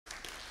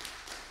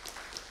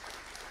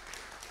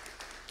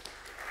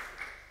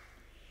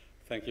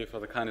Thank you for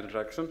the kind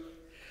introduction.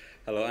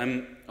 Hello,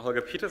 I'm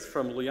Holger Peters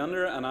from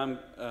Leander, and I'm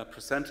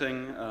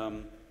presenting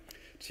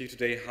to you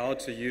today how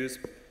to use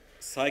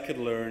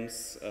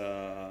Scikit-Learn's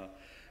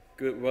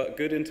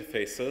good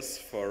interfaces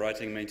for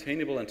writing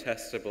maintainable and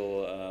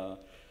testable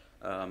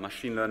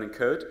machine learning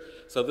code.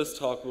 So this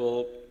talk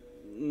will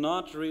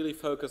not really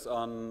focus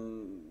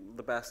on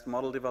the best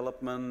model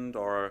development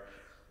or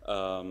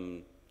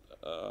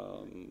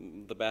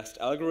the best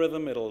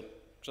algorithm. It'll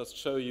just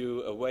show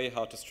you a way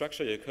how to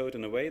structure your code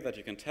in a way that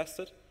you can test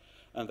it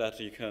and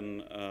that you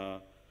can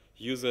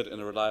use it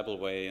in a reliable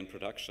way in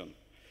production.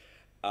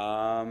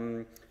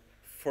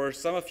 For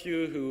some of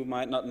you who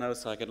might not know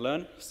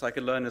Scikit-Learn,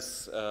 Scikit-Learn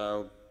is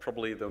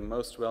probably the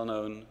most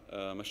well-known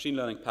machine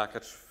learning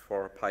package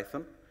for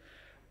Python,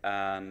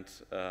 and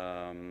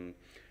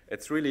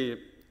it's really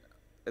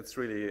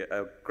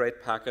a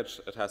great package.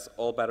 It has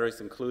all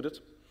batteries included,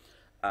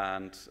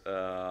 and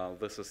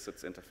this is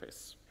its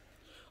interface.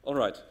 All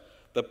right.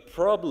 The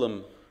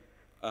problem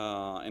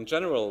in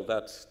general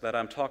that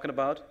I'm talking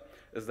about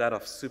is that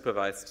of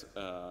supervised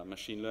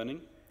machine learning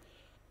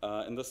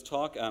in this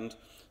talk. And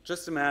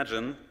just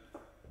imagine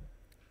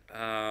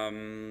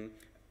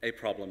a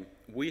problem.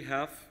 We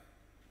have,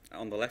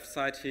 on the left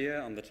side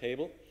here on the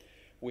table,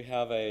 we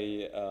have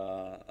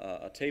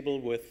a table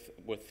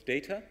with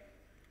data.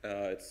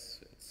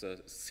 It's a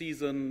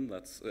season,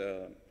 that's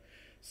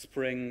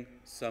spring,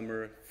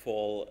 summer,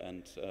 fall,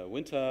 and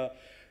winter.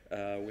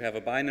 We have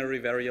a binary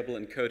variable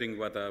encoding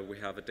whether we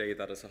have a day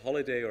that is a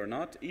holiday or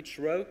not. Each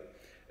row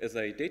is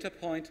a data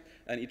point,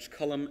 and each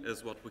column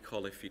is what we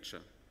call a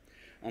feature.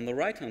 On the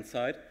right-hand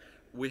side,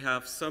 we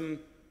have some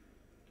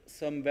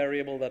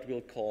variable that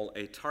we'll call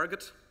a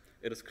target.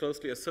 It is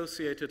closely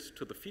associated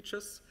to the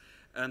features,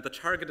 and the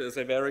target is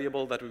a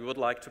variable that we would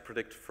like to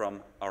predict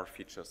from our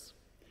features.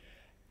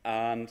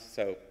 And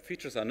so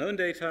features are known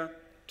data,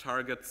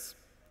 targets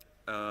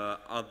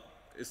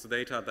is the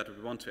data that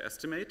we want to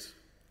estimate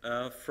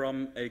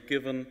from a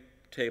given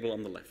table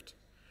on the left.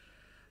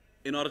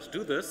 In order to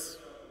do this,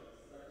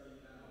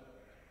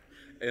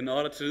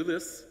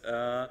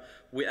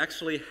 we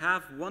actually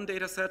have one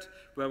data set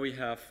where we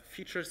have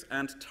features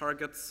and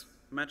targets,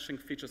 matching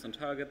features and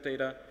target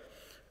data,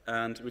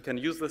 and we can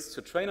use this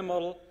to train a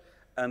model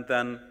and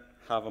then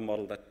have a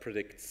model that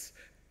predicts.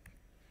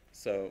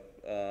 So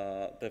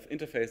the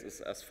interface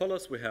is as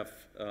follows. We have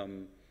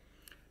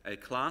a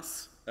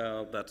class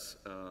that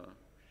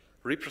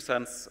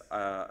represents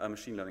a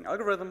machine learning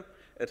algorithm.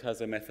 It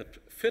has a method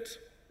fit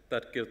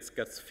that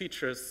gets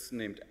features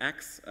named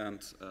X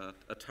and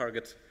a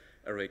target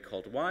array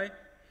called Y,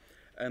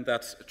 and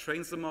that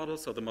trains the model,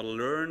 so the model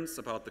learns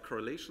about the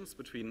correlations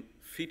between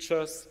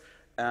features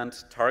and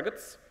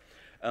targets.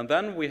 And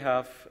then we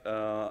have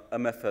a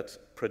method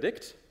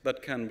predict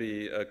that can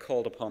be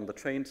called upon the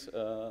trained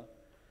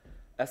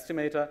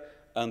estimator,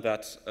 and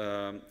that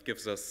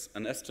gives us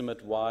an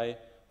estimate Y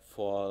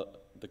for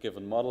the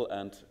given model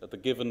and the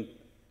given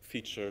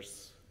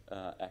features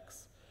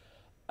X.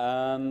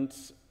 And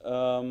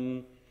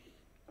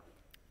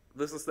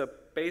this is the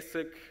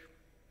basic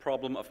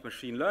problem of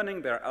machine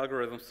learning. There are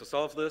algorithms to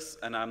solve this,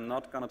 and I'm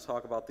not going to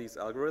talk about these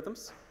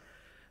algorithms.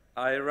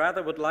 I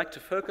rather would like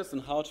to focus on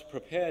how to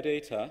prepare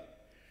data,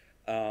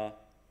 the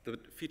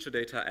feature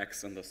data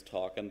X in this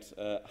talk, and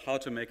how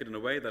to make it in a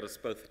way that is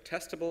both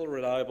testable,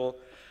 reliable,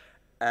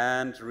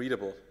 and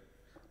readable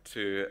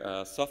to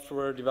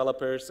software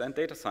developers and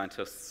data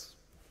scientists.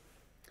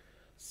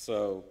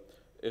 So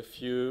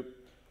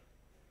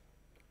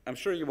I'm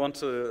sure you want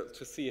to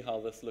see how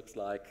this looks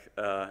like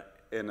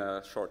in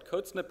a short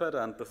code snippet,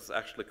 and this is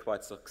actually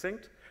quite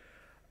succinct.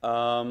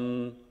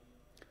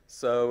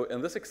 So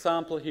in this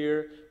example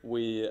here,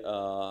 we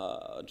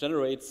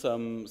generate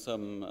some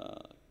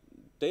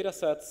data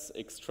sets,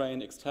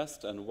 xtrain,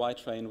 xtest, and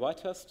ytrain,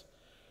 ytest.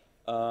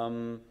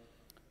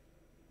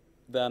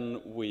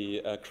 Then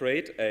we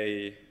create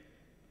a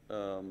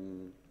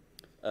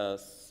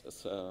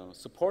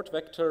support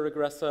vector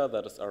regressor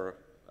that is our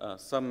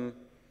some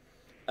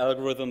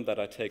algorithm that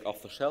I take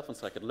off the shelf in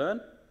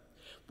Scikit-Learn.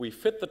 We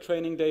fit the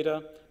training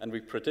data and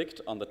we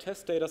predict on the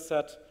test data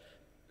set,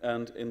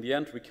 and in the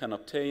end we can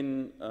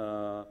obtain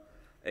a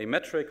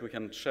metric. We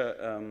can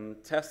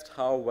test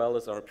how well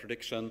is our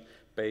prediction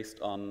based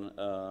on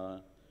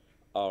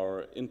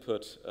our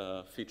input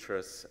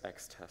features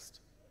X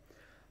test.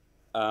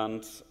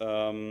 And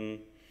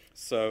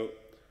so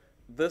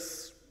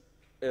this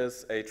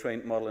is a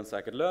trained model in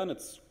Scikit-Learn.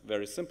 It's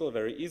very simple,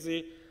 very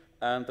easy.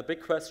 And the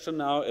big question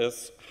now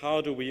is,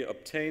 how do we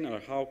obtain, or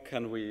how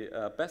can we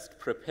best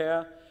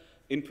prepare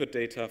input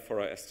data for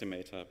our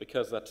estimator?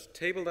 Because that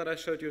table that I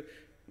showed you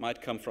might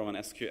come from an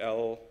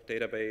SQL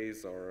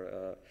database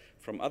or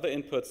from other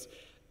inputs.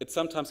 It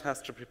sometimes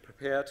has to be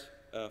prepared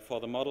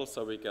for the model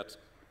so we get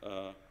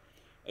a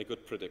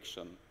good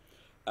prediction.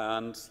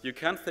 And you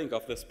can think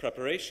of this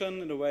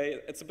preparation in a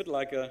way, it's a bit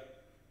like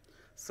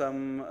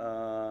some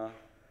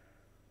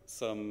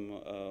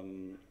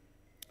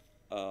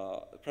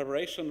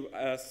preparation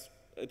as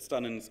it's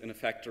done in a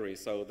factory.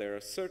 So there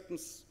are certain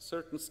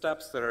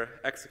steps that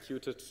are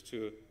executed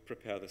to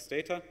prepare this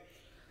data.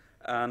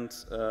 and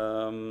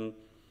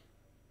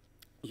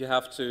you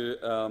have to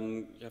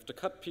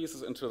cut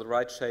pieces into the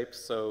right shape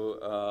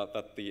so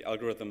that the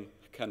algorithm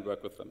can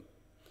work with them.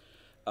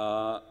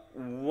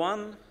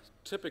 One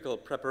typical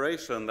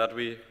preparation that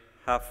we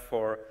have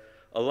for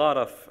a lot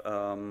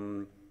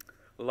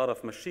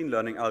of machine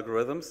learning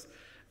algorithms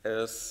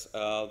is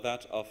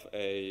that of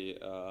a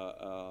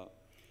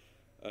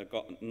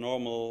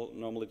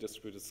normally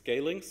distributed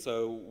scaling.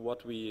 So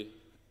what we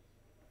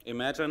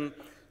imagine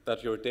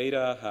that your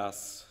data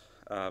has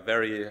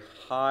very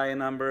high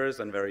numbers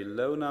and very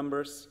low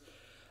numbers,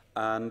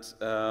 and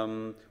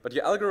but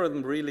your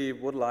algorithm really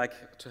would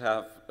like to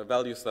have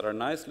values that are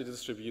nicely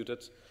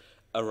distributed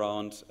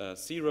around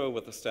 0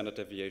 with a standard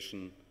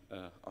deviation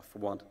of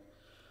 1.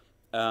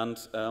 And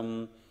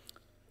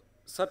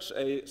such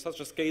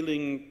a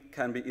scaling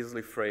can be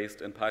easily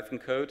phrased in Python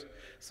code.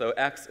 So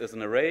X is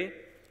an array,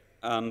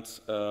 and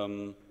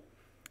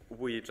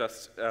we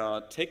just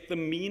take the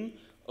mean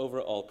over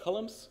all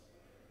columns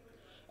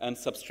and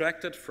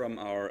subtract it from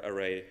our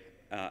array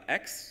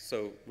X.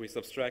 So we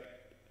subtract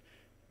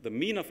the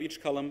mean of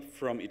each column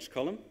from each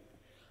column.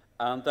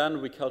 And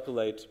then we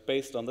calculate,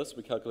 based on this,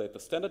 we calculate the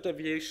standard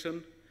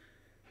deviation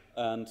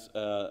and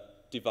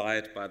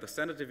divide by the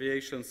standard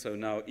deviation. So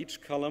now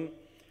each column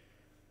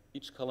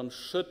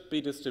should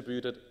be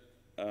distributed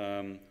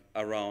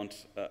around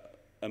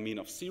a mean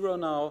of 0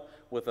 now,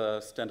 with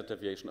a standard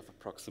deviation of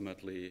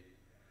approximately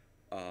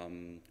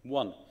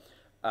 1.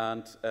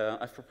 And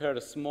I've prepared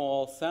a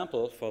small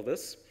sample for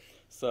this.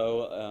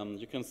 So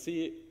you can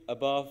see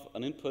above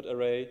an input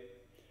array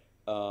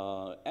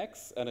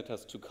X, and it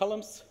has 2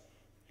 columns.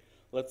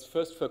 Let's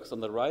first focus on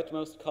the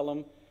rightmost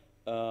column.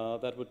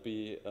 That would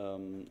be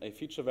a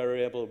feature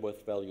variable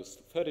with values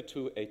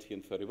 32, 80,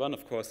 and 31.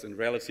 Of course, in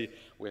reality,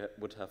 we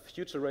would have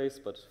huge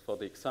arrays, but for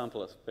the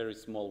example, a very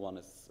small one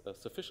is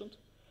sufficient.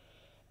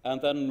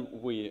 And then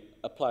we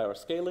apply our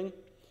scaling,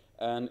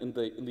 and in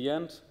the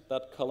end,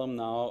 that column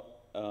now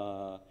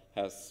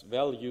has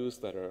values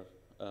that are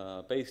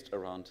based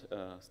around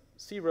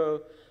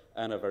 0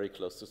 and are very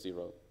close to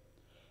 0.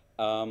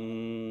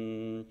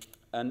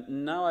 And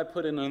now I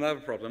put in another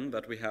problem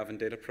that we have in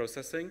data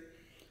processing.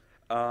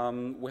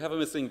 We have a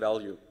missing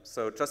value.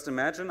 So just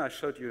imagine, I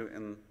showed you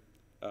in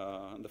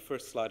the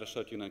first slide, I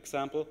showed you an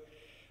example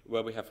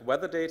where we have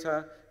weather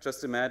data.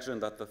 Just imagine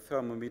that the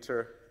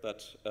thermometer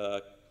that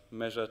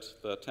measured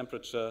the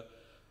temperature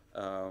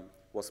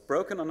was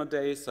broken on a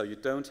day, so you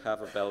don't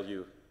have a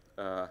value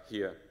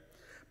here.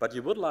 But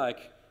you would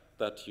like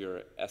that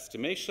your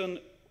estimation,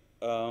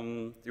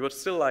 you would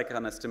still like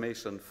an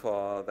estimation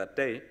for that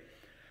day.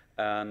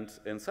 And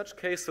in such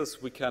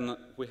cases, we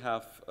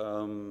have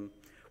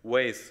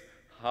ways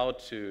how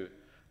to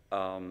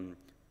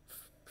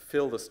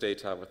fill this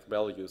data with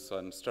values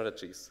and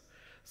strategies.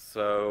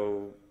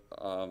 So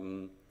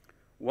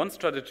one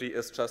strategy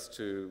is just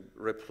to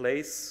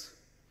replace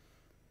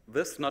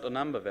this not a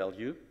number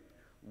value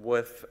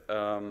with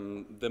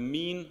the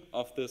mean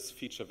of this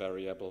feature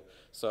variable.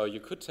 So you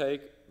could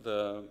take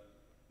the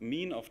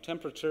mean of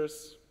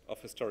temperatures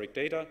of historic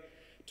data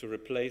to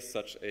replace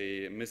such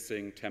a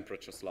missing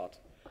temperature slot.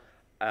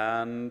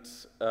 And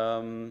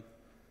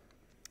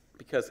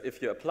because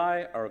if you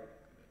apply our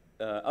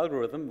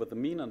algorithm with the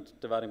mean and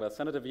dividing by the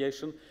standard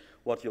deviation,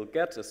 what you'll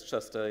get is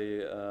just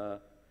in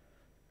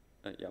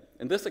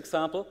this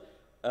example,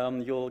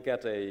 you'll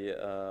get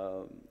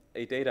a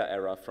data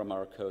error from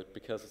our code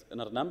because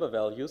not a number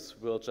values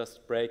will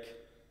just break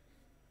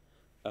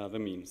the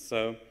mean.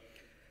 So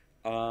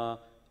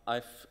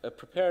I've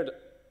prepared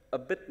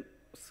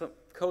some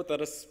code that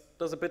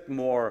does a bit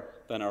more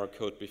than our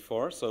code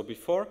before. So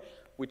before,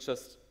 we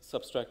just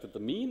subtracted the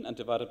mean and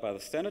divided by the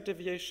standard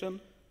deviation.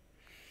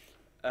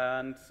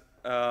 And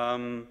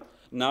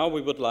now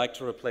we would like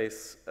to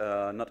replace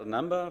not a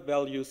number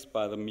values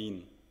by the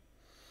mean.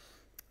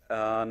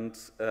 And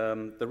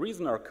the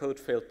reason our code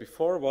failed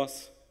before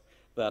was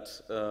that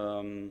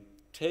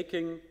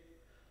taking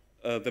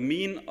the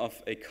mean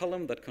of a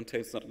column that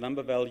contains not a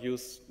number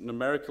values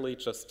numerically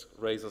just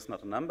raises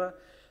not a number.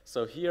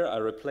 So here I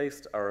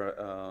replaced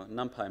our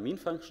numpy mean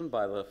function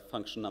by the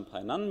function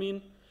numpy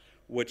nonmean,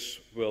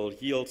 which will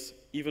yield,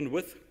 even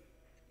with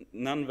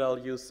none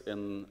values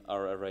in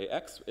our array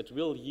X, it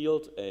will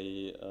yield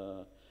a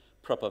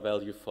proper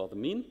value for the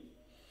mean.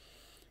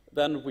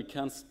 Then we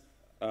can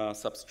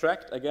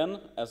subtract again,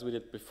 as we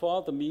did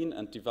before, the mean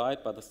and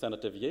divide by the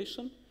standard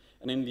deviation.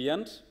 And in the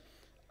end,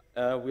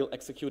 we'll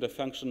execute a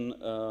function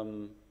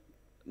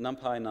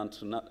numpy none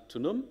to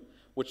num,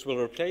 which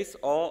will replace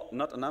all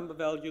not a number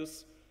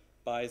values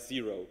by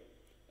 0.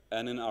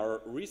 And in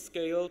our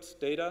rescaled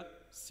data,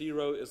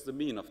 0 is the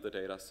mean of the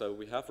data. So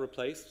we have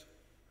replaced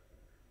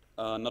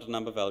not a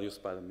number values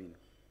by the mean.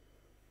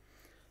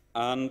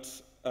 And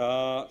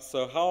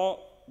so how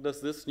does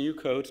this new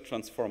code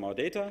transform our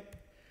data?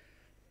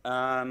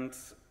 And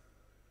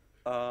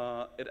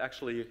it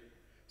actually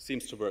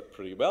seems to work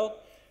pretty well.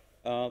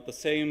 The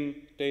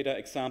same data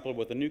example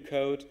with the new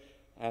code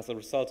has a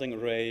resulting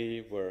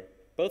array where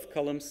both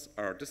columns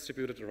are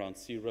distributed around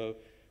 0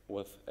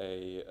 with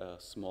a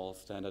small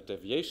standard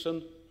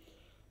deviation.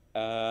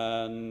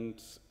 And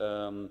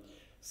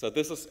so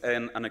this is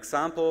an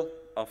example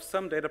of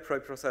some data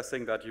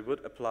preprocessing that you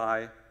would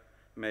apply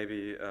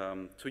maybe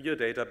to your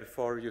data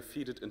before you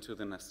feed it into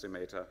the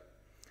estimator.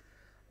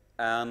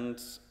 And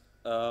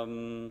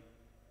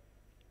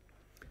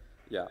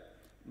yeah,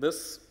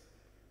 this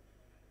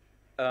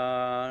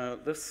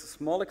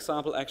small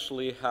example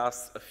actually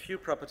has a few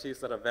properties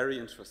that are very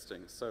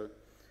interesting. So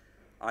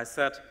I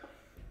said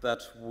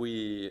that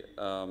we,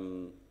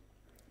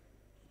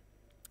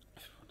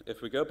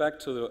 if we go back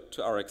to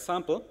our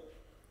example,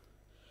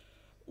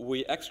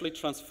 we actually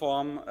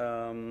transform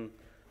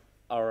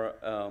our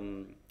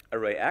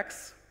array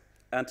X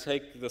and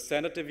take the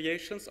standard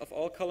deviations of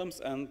all columns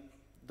and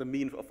the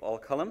mean of all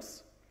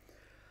columns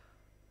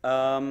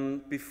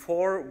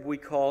before we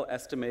call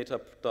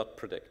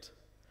estimator.predict.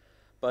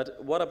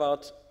 But what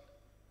about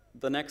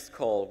the next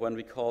call when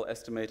we call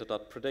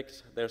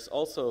estimator.predict? There's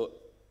also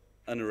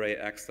an array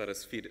X that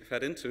is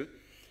fed into,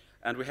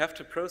 and we have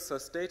to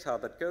process data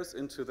that goes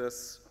into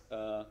this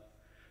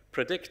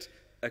predict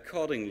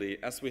accordingly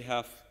as we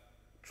have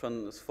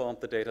transformed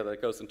the data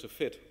that goes into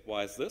fit.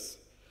 Why is this?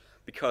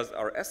 Because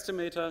our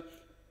estimator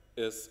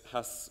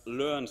has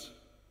learned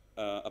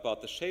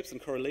about the shapes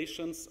and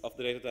correlations of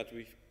the data that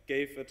we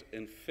gave it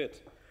in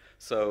fit.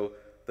 So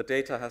the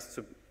data has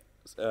to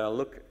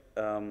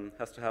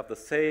has to have the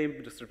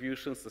same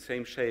distributions, the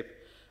same shape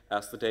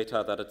as the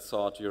data that it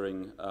saw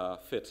during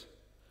fit.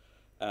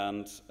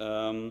 And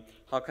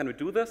how can we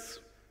do this?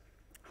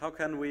 How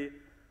can we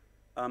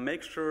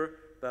make sure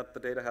that the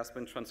data has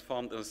been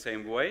transformed in the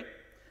same way?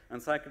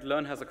 And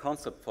Scikit-Learn has a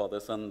concept for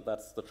this, and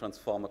that's the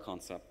transformer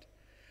concept.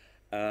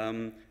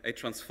 A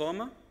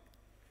transformer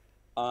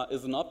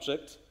is an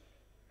object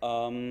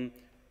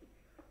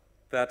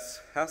that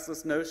has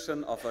this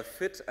notion of a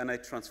fit and a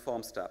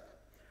transform step.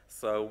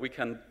 So we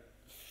can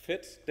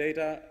fit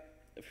data,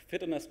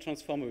 fit in a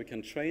transformer, we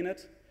can train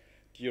it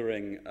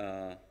during,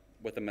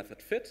 with the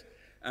method fit,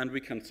 and we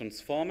can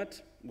transform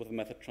it with the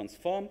method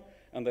transform,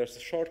 and there's a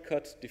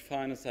shortcut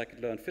defined in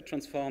Scikit-Learn fit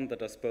transform that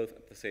does both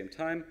at the same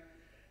time.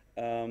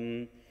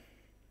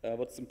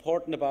 What's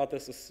important about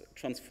this is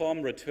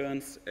transform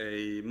returns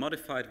a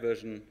modified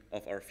version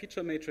of our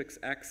feature matrix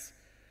X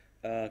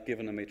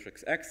given a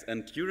matrix X,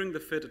 and during the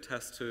fit it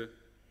has to,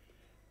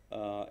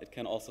 it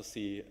can also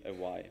see a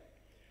Y.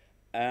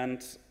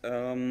 And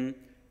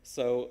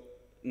so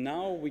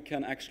now we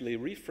can actually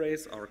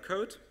rephrase our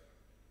code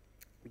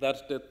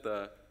that did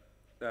the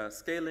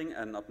scaling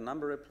and not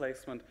number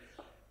replacement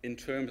in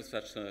terms of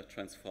such a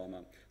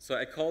transformer. So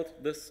I called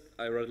this,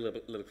 I wrote a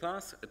little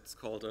class, it's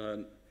called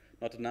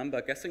not a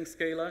number guessing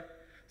scaler,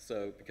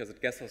 so because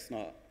it guesses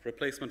not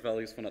replacement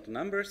values for not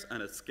numbers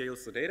and it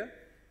scales the data.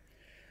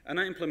 And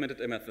I implemented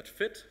a method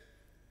fit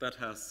that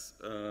has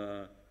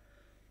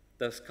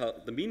does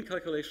the mean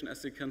calculation,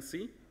 as you can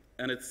see,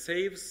 and it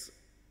saves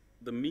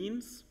the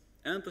means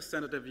and the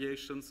standard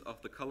deviations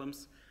of the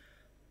columns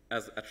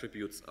as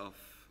attributes of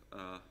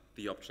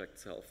the object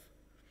itself.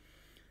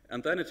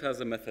 And then it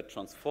has a method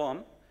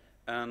transform,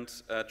 and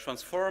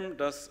transform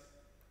does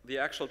the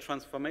actual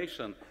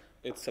transformation.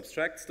 It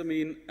subtracts the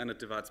mean and it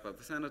divides by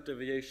the standard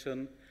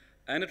deviation,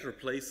 and it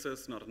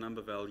replaces not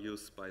number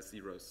values by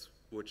zeros,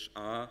 which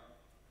are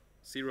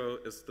 0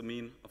 is the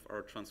mean of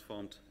our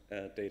transformed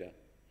data.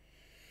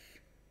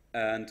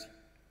 And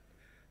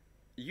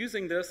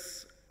using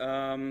this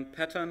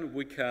pattern,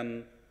 we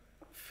can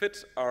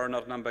fit our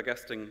not number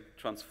guessing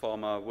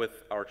transformer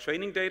with our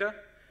training data,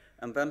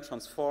 and then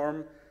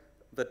transform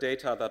the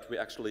data that we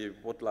actually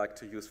would like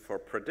to use for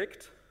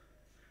predict.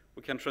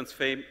 We can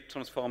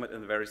transform it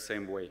in the very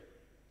same way.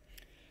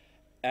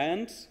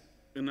 And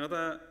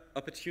another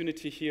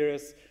opportunity here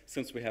is,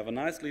 since we have a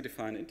nicely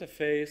defined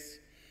interface,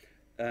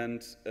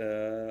 and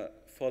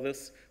for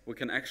this, we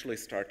can actually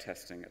start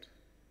testing it.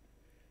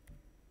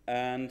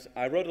 And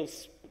I wrote a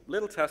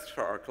little test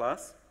for our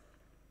class.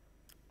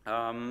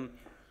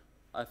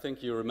 I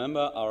think you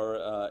remember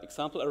our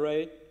example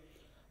array.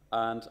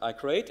 And I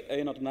create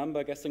a not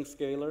number guessing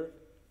scalar.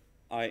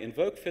 I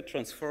invoke fit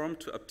transform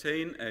to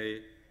obtain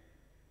a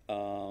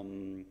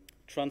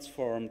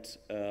transformed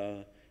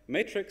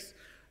matrix.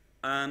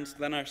 And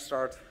then I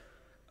start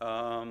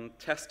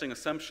testing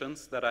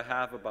assumptions that I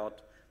have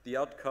about the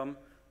outcome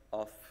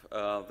of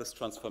this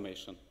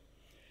transformation.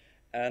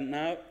 And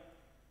now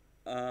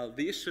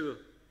the issue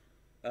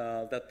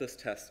that this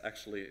test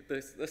actually,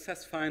 this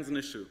test finds an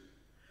issue.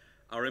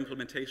 Our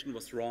implementation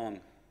was wrong.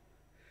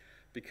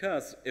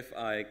 Because if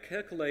I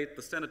calculate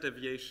the standard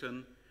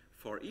deviation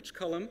for each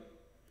column,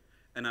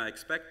 and I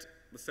expect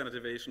the standard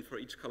deviation for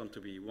each column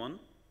to be 1,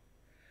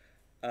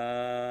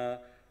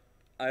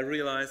 I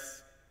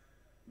realize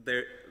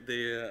that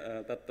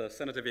the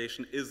standard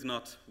deviation is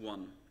not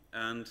 1.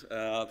 And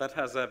that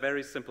has a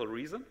very simple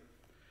reason.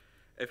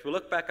 If we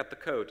look back at the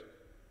code,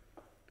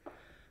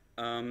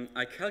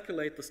 I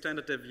calculate the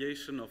standard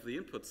deviation of the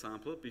input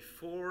sample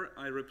before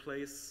I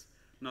replace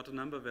not a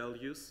number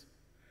values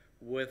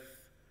with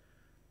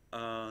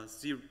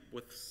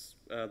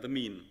the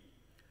mean.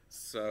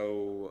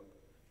 So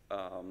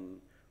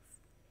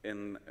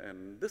in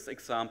this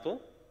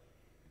example,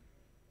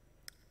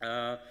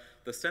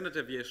 the standard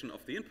deviation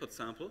of the input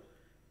sample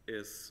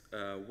is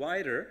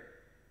wider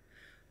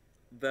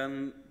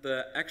than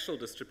the actual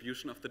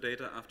distribution of the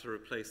data after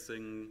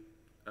replacing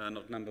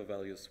not number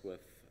values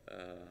with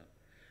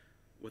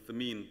the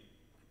mean.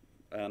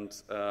 And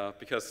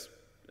because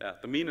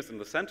the mean is in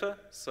the center,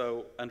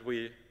 and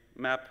we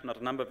map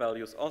not number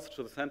values also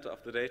to the center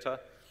of the data,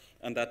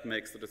 and that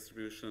makes the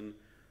distribution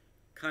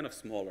kind of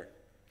smaller.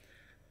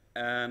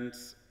 And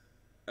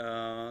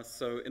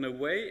so in a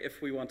way,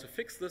 if we want to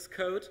fix this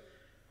code,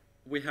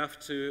 we have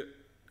to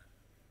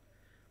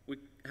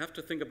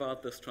think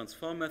about this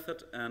transform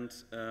method, and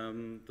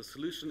the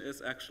solution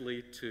is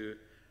actually to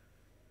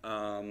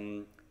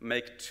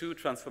make two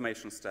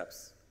transformation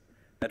steps.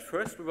 At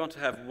first, we want to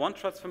have one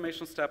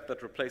transformation step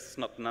that replaces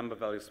not number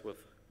values with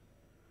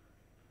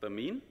the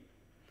mean,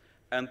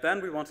 and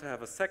then we want to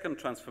have a second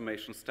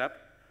transformation step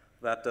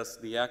that does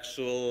the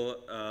actual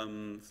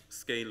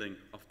scaling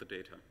of the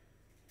data.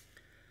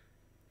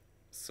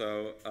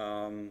 So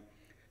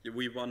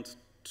we want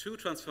two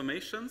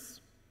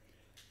transformations,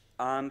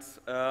 and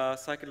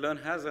Scikit-Learn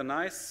has a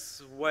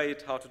nice way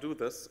how to do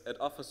this. It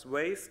offers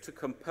ways to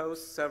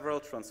compose several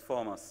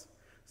transformers,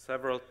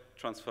 several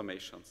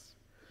transformations.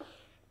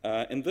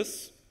 In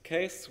this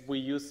case, we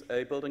use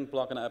a building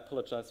block, and I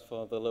apologize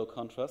for the low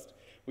contrast.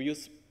 We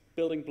use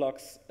building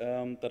blocks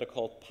that are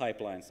called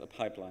pipelines, a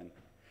pipeline.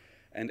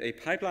 And a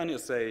pipeline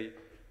is a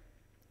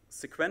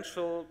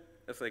sequential,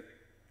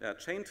 a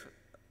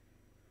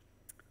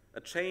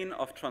chain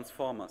of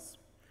transformers.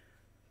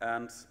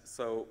 And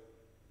so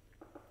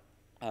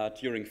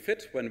during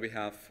fit, when we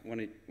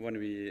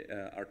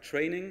are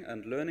training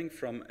and learning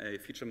from a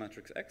feature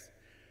matrix X,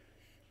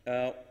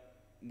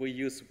 we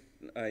use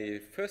a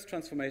first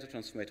transformator,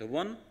 transformator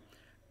 1,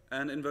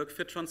 and invoke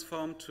fit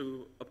transform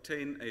to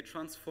obtain a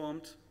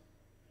transformed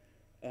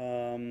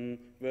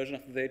version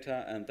of the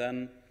data, and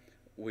then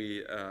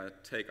we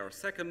take our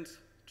second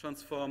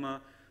transformer,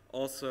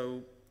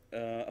 also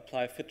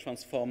apply fit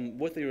transform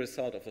with the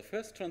result of the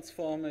first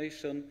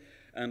transformation,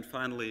 and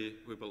finally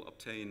we will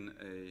obtain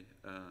a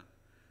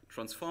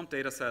transformed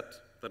data set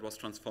that was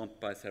transformed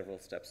by several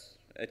steps.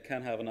 It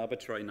can have an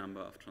arbitrary number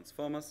of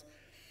transformers.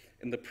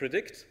 In the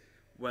predict,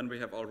 when we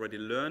have already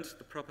learned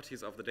the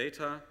properties of the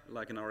data,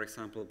 like in our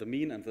example, the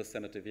mean and the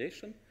standard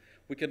deviation,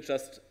 we can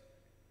just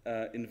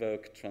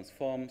invoke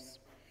transforms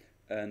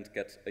and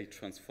get a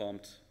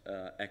transformed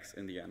X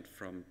in the end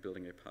from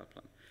building a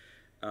pipeline.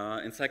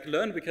 In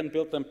Scikit-Learn, we can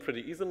build them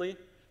pretty easily.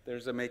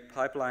 There's a make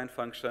pipeline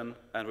function,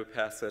 and we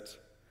pass it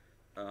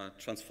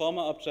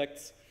transformer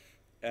objects,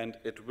 and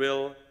it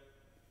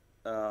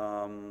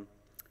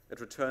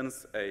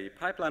returns a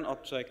pipeline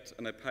object,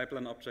 and a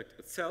pipeline object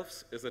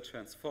itself is a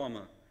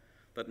transformer.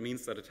 That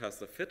means that it has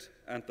the fit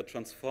and the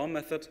transform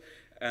method,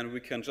 and we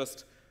can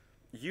just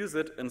use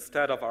it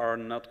instead of our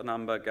not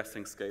number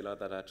guessing scalar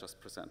that I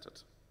just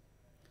presented.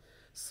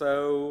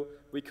 So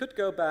we could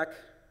go back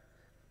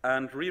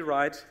and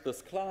rewrite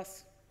this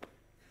class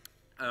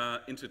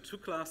into two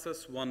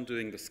classes, one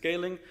doing the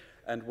scaling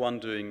and one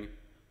doing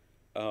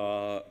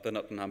the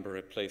not number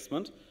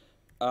replacement.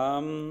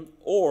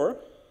 Or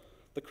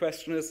the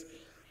question is,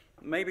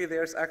 maybe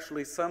there's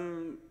actually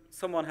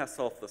someone has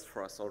solved this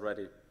for us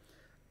already.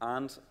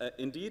 And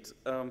indeed,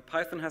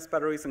 Python has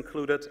batteries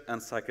included,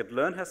 and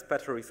Scikit-Learn has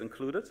batteries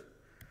included.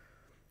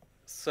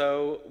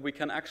 So we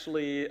can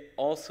actually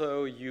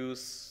also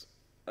use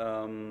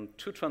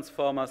two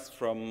transformers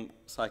from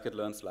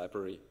Scikit-Learn's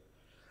library.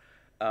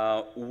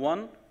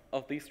 One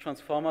of these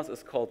transformers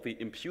is called the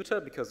imputer,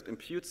 because it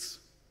imputes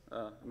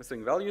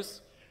missing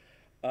values.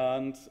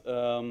 And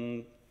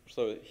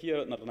so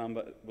here, not a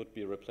number would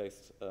be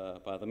replaced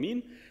by the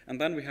mean. And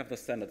then we have the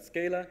standard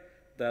scalar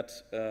that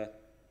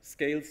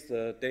scales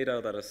the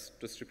data that is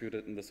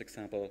distributed in this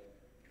example,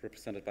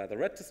 represented by the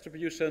red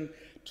distribution,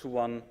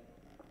 to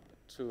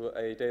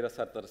a data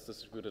set that is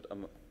distributed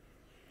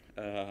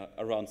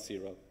around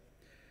 0.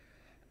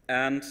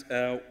 And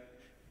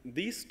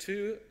these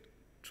two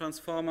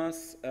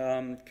transformers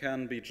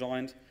can be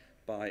joined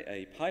by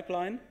a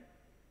pipeline.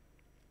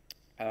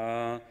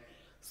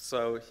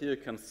 So here you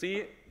can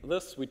see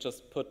this. We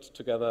just put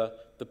together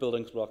the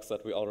building blocks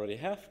that we already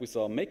have. We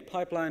saw make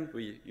pipeline.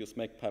 We use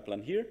make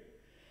pipeline here,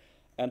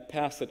 and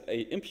pass it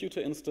a imputer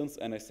instance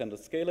and a standard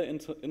scalar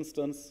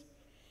instance.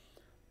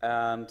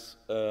 And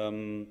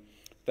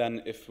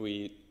then if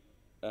we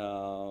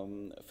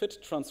fit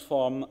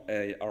transform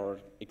our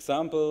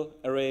example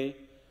array,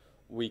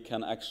 we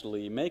can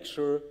actually make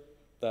sure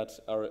that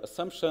our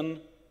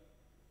assumption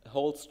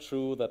holds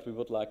true, that we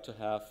would like to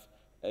have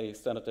a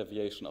standard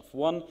deviation of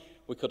 1.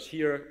 We could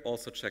here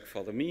also check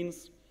for the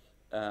means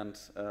and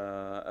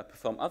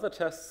perform other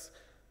tests.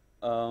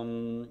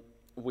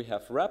 We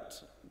have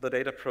wrapped the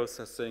data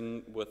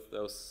processing with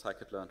those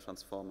Scikit-Learn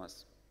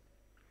transformers.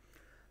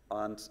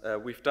 And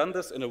we've done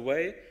this in a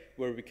way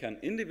where we can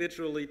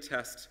individually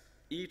test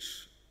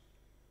each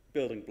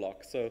building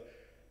block. So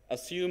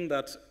assume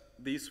that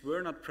these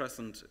were not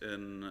present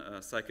in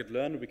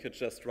Scikit-Learn. We could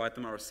just write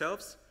them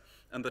ourselves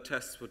and the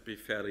tests would be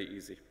fairly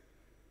easy.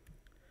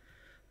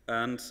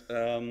 And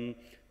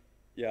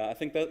yeah, I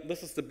think that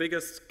this is the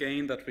biggest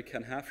gain that we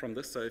can have from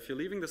this. So if you're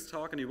leaving this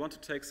talk and you want to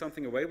take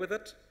something away with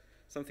it,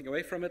 something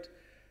away from it,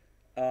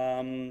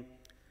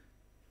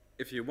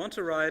 if you want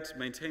to write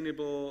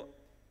maintainable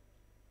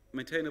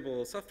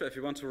software, if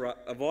you want to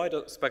avoid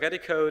a spaghetti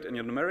code in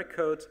your numeric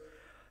code,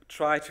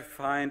 try to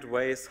find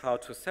ways how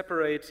to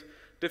separate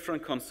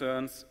different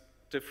concerns,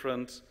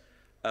 different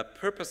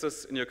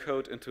purposes in your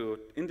code into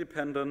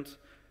independent,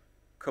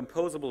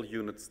 composable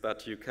units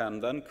that you can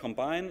then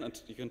combine,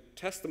 and you can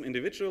test them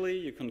individually,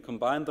 you can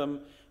combine them,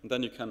 and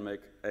then you can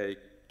make a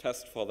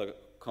test for the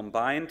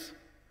combined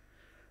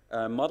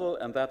model,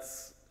 and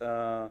that's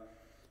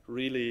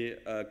really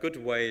a good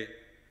way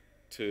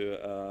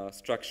to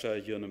structure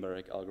your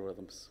numeric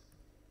algorithms.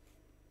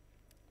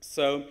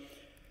 So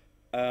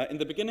in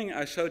the beginning,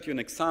 I showed you an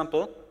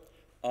example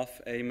of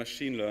a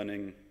machine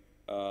learning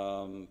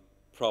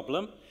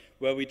problem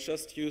where we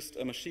just used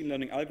a machine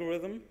learning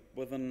algorithm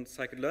with a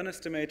Scikit-Learn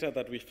estimator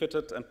that we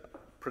fitted and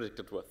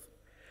predicted with.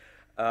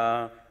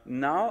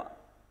 Now,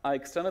 I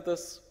extended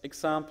this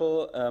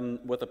example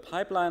with a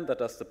pipeline that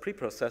does the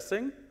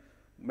pre-processing.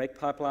 Make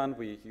pipeline,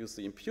 we use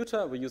the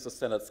imputer, we use a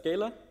standard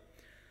scalar,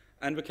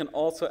 and we can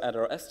also add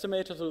our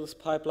estimator to this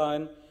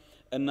pipeline.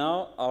 And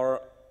now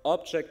our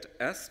object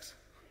est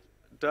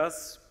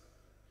does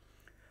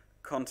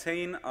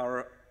contain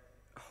our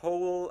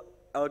whole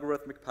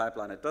algorithmic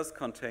pipeline. It does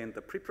contain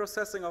the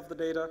pre-processing of the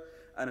data,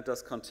 and it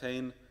does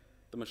contain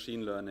the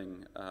machine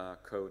learning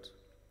code.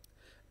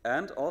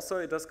 And also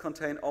it does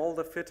contain all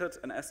the fitted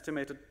and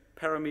estimated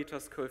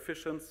parameters,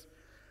 coefficients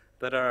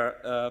that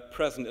are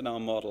present in our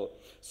model.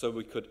 So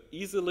we could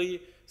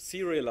easily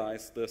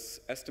serialize this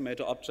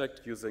estimator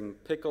object using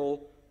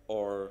Pickle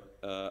or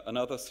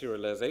another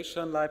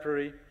serialization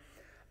library,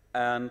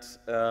 and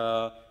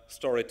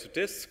store it to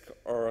disk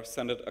or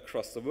send it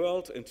across the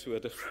world into a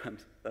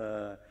different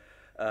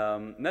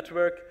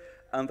network,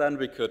 and then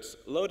we could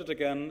load it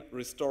again,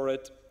 restore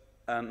it,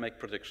 and make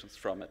predictions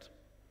from it.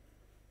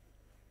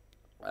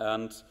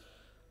 And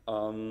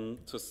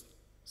to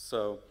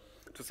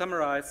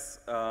summarize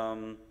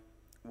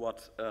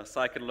what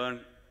Scikit-Learn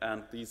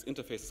and these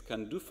interfaces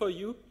can do for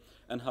you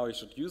and how you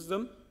should use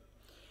them,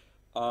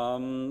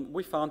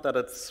 we found that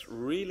it's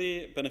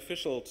really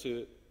beneficial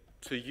to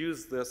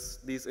use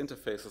these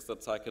interfaces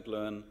that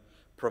Scikit-Learn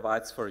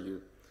provides for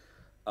you.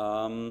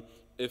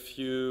 If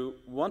you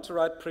want to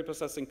write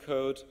pre-processing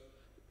code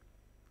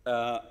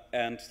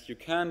and you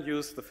can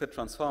use the fit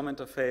transform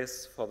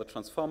interface for the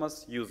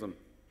transformers, use them.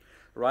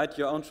 Write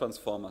your own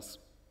transformers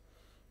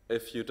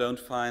if you don't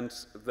find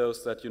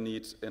those that you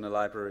need in a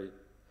library.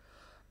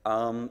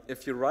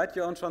 If you write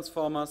your own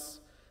transformers,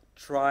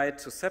 try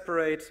to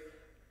separate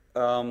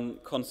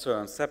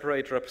concerns,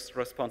 separate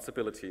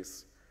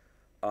responsibilities.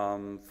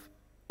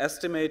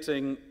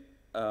 Estimating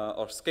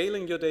or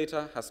scaling your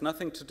data has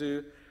nothing to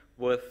do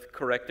with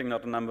correcting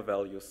not number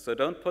values. So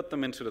don't put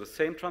them into the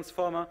same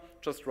transformer,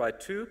 just write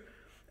two,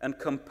 and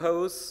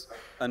compose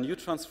a new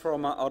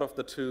transformer out of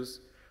the twos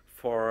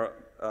for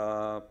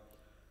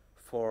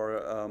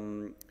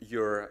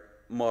your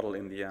model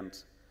in the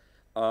end.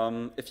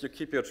 If you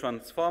keep your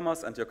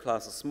transformers and your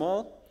classes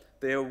small,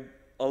 they're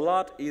a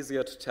lot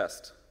easier to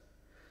test.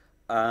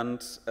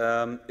 And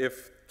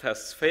if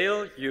tests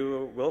fail,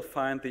 you will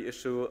find the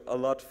issue a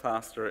lot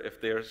faster if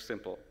they're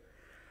simple.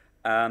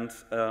 And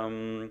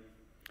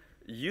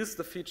use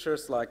the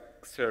features like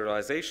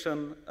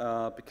serialization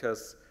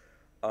because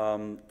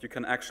you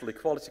can actually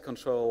quality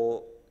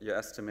control your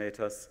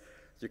estimators.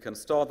 You can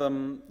store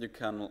them, you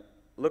can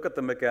look at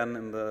them again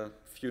in the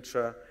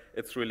future.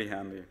 It's really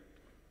handy.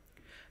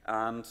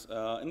 And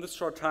in this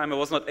short time, I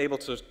was not able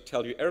to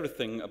tell you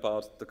everything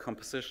about the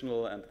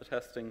compositional and the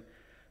testing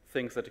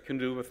things that you can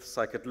do with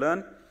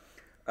Scikit-Learn.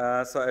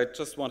 So I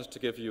just wanted to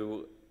give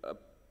you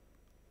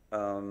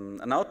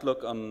an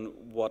outlook on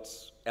what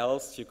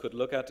else you could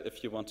look at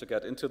if you want to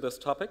get into this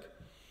topic.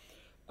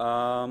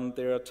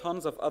 There are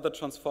tons of other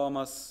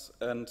transformers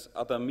and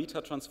other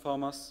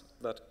meta-transformers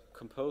that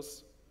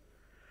compose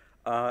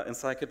in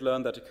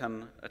Scikit-Learn that you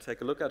can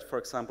take a look at. For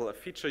example, a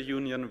feature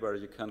union where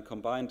you can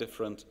combine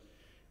different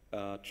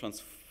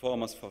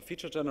transformers for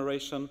feature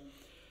generation.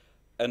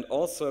 And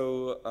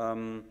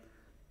also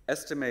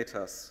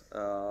estimators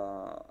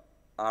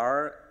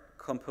are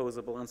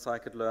composable in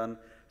Scikit-Learn.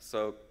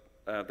 So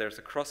there's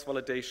a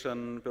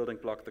cross-validation building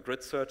block, the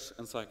grid search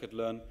in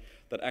Scikit-Learn,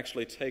 that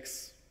actually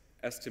takes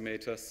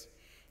estimators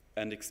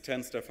and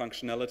extends their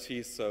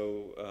functionality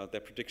so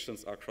their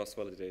predictions are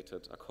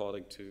cross-validated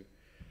according to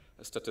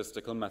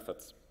statistical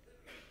methods.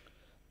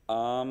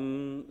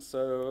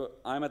 So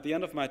I'm at the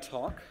end of my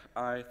talk.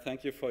 I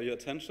thank you for your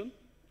attention.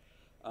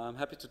 I'm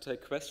happy to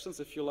take questions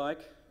if you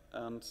like,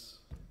 and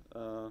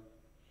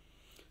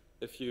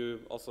if you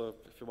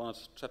want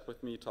to chat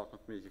with me, talk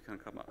with me, you can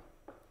come up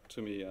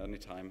to me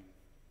anytime.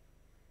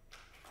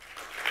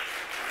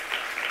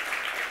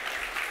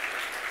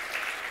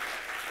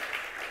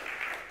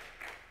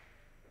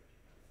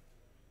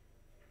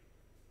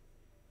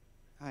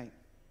 Hi.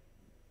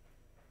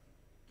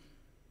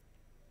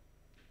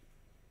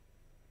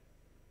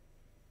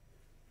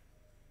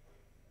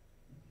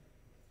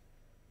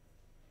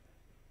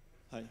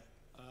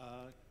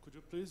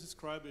 please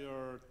describe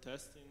your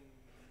testing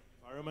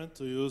environment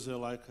to use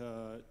like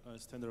a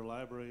standard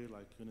library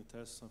like unit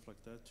test, something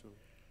like that?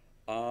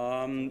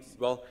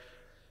 Well,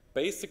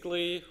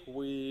 basically,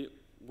 we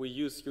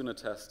use unit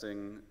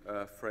testing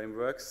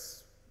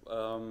frameworks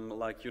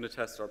like unit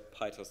test or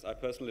PyTest. I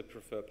personally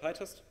prefer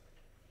PyTest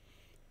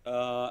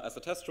as a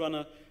test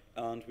runner,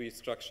 and we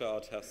structure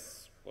our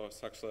tests or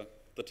structure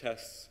the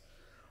tests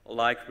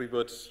like we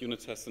would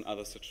unit tests in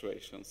other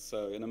situations.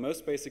 So in a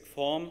most basic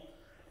form,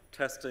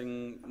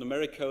 testing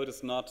numeric code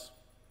is not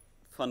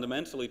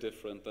fundamentally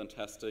different than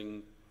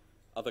testing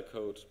other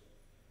code.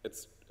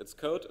 It's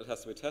code, it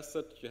has to be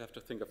tested, you have to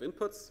think of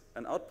inputs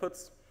and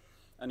outputs,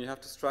 and you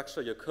have to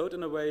structure your code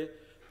in a way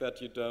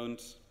that you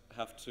don't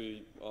have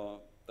to,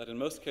 or that in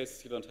most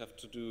cases you don't have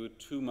to do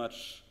too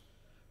much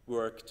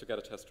work to get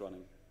a test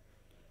running.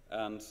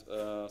 And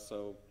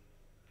so,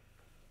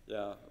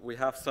 yeah, we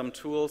have some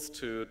tools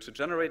to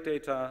generate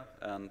data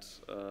and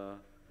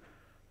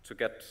to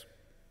get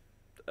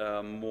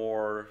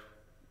more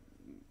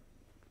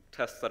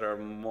tests that are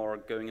more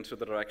going into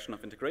the direction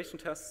of integration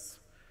tests.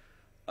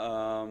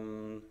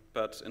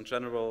 But in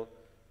general,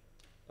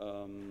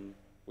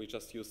 we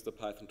just use the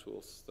Python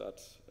tools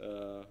that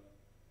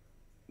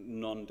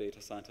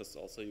non-data scientists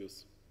also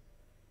use.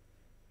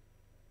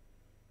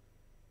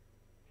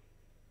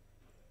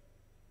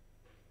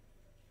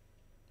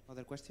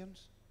 Other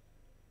questions?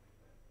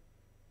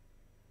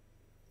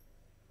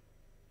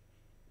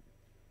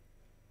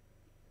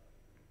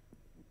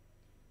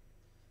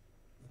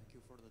 Thank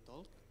you for the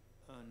talk.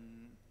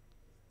 And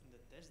in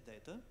the test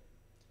data,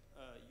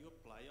 you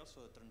apply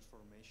also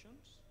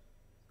transformations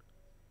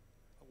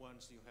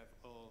once you have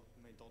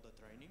made all the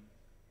training?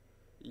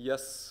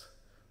 Yes,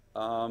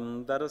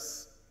 that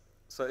is,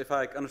 so if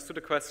I understood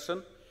the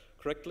question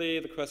correctly,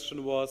 the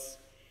question was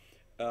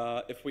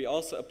if we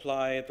also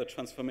apply the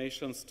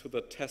transformations to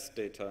the test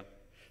data.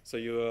 So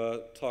you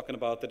were talking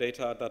about the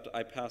data that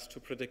I passed to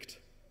predict,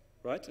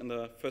 right, in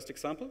the first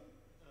example?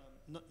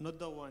 Not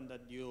the one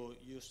that you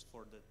used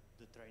for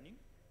the training,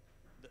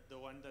 the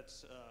one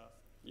that's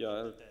yeah,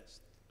 the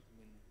test. I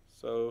mean.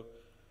 So,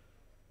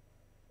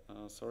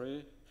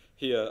 sorry.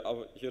 Here,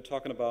 you're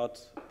talking about...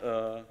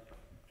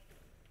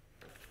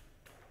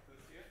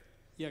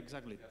 Yeah,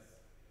 exactly.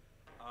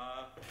 Yes.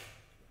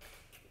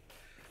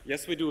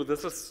 Yes, we do.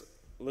 This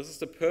is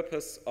the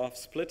purpose of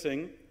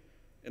splitting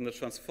in the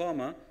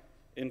transformer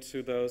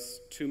into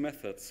those two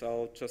methods.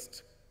 I'll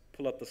just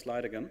pull up the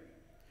slide again.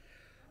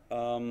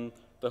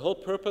 The whole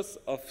purpose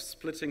of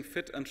splitting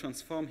fit and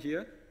transform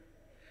here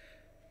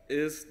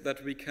is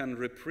that we can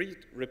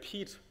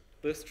repeat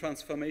this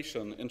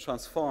transformation in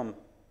transform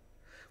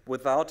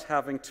without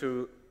having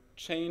to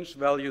change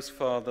values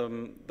for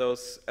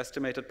those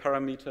estimated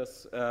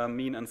parameters,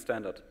 mean and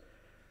standard.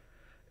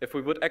 If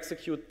we would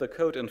execute the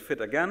code in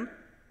fit again,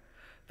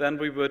 then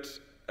we would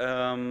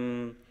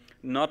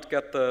not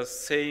get the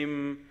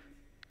same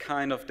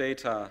kind of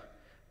data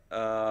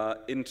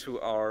into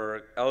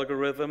our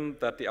algorithm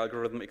that the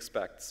algorithm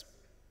expects.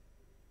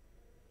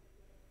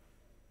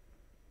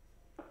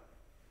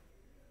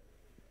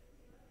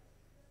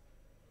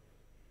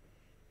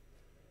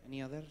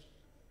 Any other?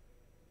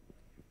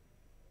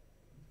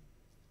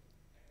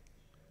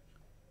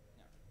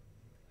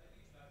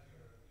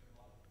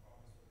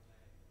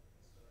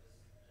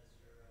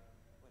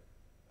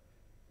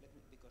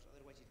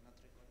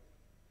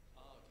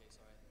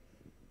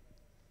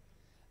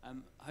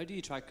 How do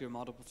you track your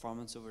model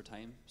performance over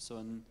time? So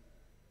in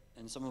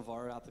some of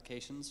our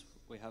applications,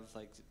 we have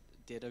like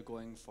data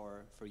going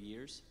for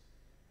years,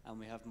 and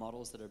we have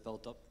models that are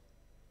built up.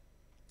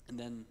 And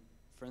then,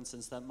 for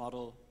instance, that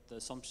model, the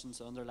assumptions,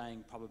 the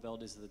underlying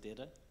probabilities of the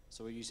data,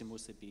 so we're using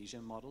mostly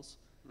Bayesian models,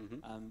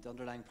 the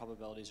underlying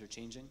probabilities are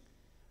changing.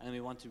 And then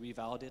we want to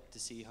revalidate to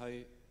see how,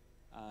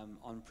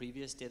 on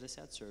previous data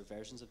sets or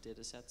versions of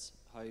data sets,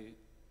 how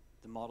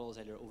the model is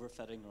either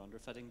overfitting or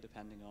underfitting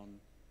depending on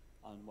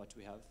what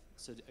we have.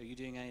 So are you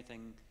doing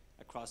anything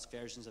across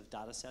versions of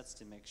data sets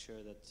to make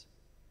sure that,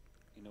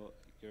 you know,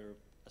 your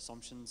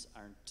assumptions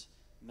aren't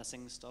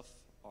missing stuff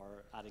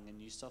or adding in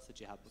new stuff that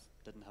you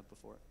didn't have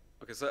before?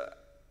 Okay, so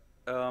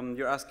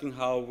you're asking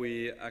how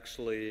we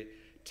actually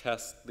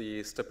test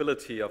the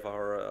stability of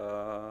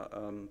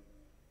our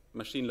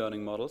machine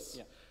learning models?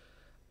 Yeah.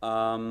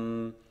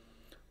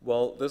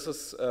 Well, this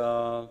is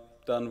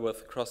done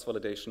with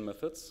cross-validation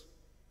methods,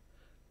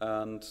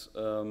 and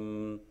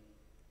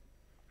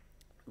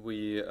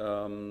we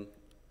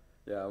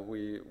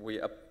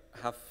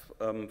have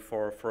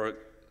for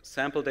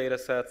sample data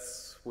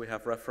sets we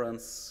have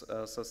reference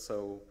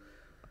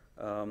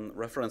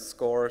reference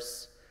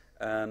scores,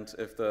 and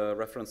if the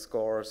reference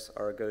scores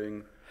are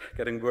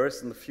getting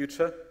worse in the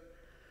future,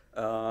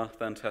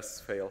 then tests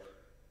fail,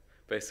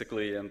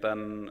 basically. And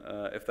then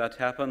if that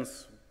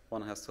happens,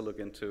 one has to look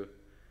into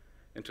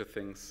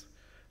things,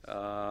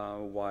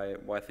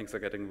 why things are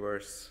getting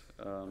worse.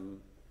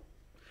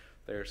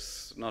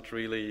 There's not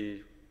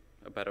really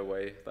a better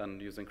way than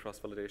using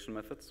cross-validation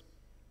methods.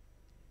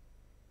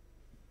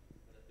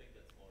 But I think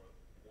that's more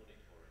monitoring.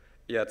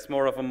 Yeah, it's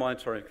more of a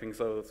monitoring thing.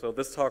 So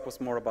this talk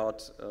was more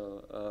about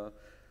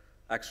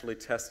actually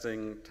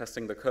testing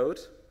the code,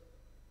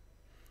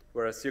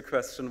 whereas your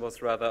question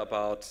was rather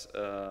about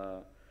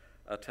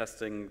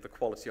testing the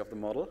quality of the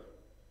model.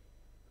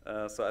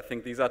 So I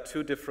think these are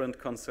two different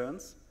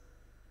concerns.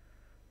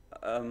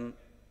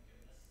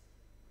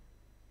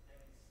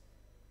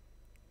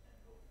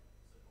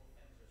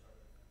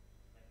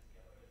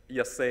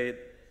 Yes, they're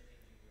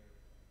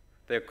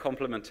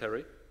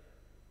complementary.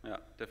 Yeah,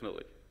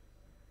 definitely.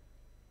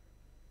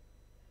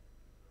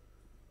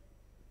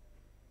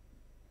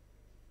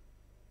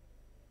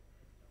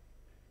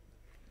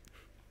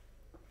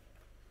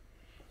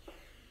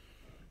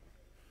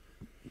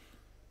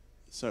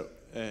 So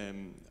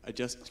I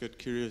just got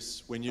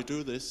curious, when you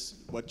do this,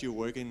 what do you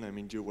work in? I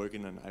mean, do you work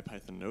in an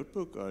IPython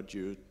notebook, or do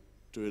you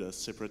do it as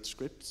separate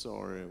scripts,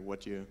 or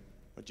what do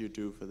you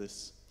do for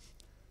this?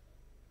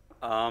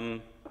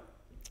 Yeah,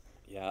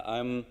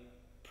 I'm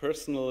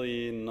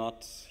personally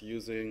not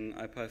using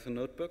IPython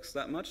notebooks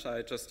that much.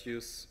 I just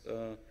use,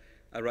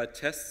 I write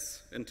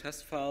tests in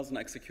test files and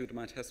execute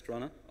my test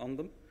runner on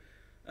them,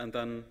 and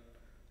then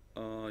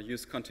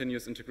use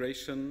continuous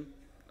integration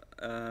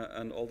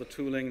and all the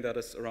tooling that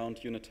is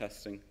around unit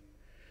testing.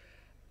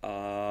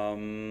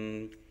 I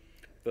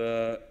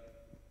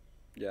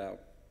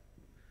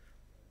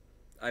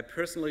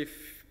personally,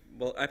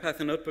 well,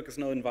 IPython Notebook is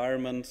no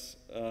environment.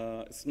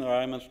 It's an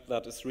environment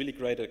that is really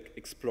great at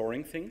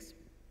exploring things,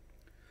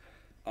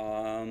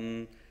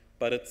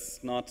 but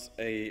it's not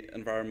an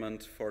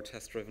environment for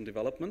test-driven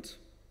development.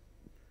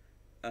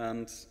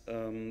 And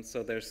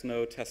so there's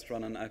no test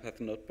run in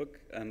IPython Notebook.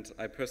 And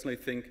I personally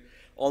think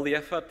all the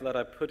effort that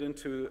I put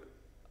into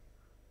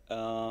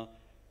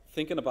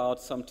thinking about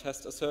some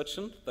test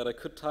assertion that I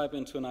could type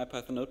into an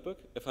IPython Notebook,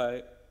 if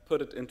I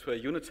put it into a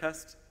unit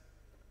test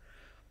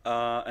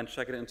and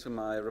check it into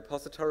my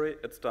repository,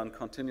 it's done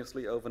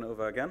continuously over and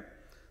over again.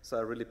 So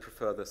I really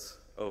prefer this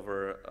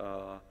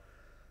over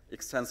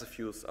extensive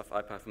use of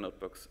IPython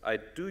Notebooks. I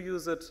do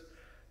use it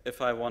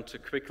if I want to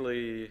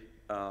quickly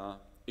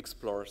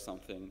explore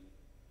something.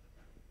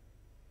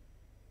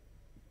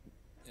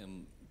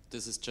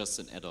 This is just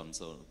an add-on,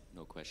 so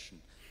no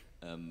question.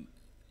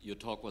 Your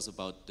talk was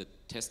about the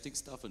testing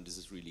stuff, and this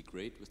is really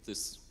great with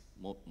this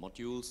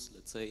modules,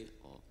 let's say,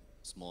 or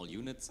small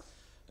units.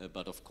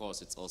 But of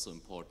course, it's also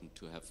important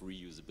to have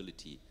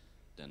reusability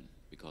then,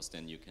 because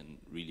then you can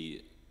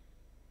really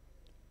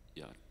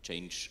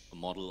change a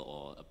model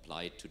or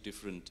apply it to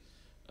different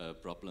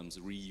problems,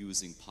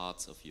 reusing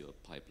parts of your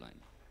pipeline.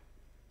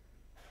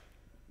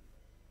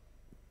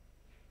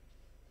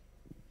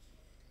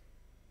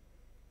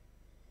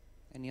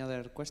 Any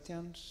other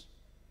questions?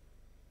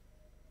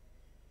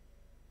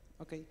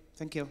 Okay,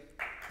 thank you.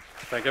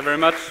 Thank you very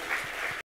much.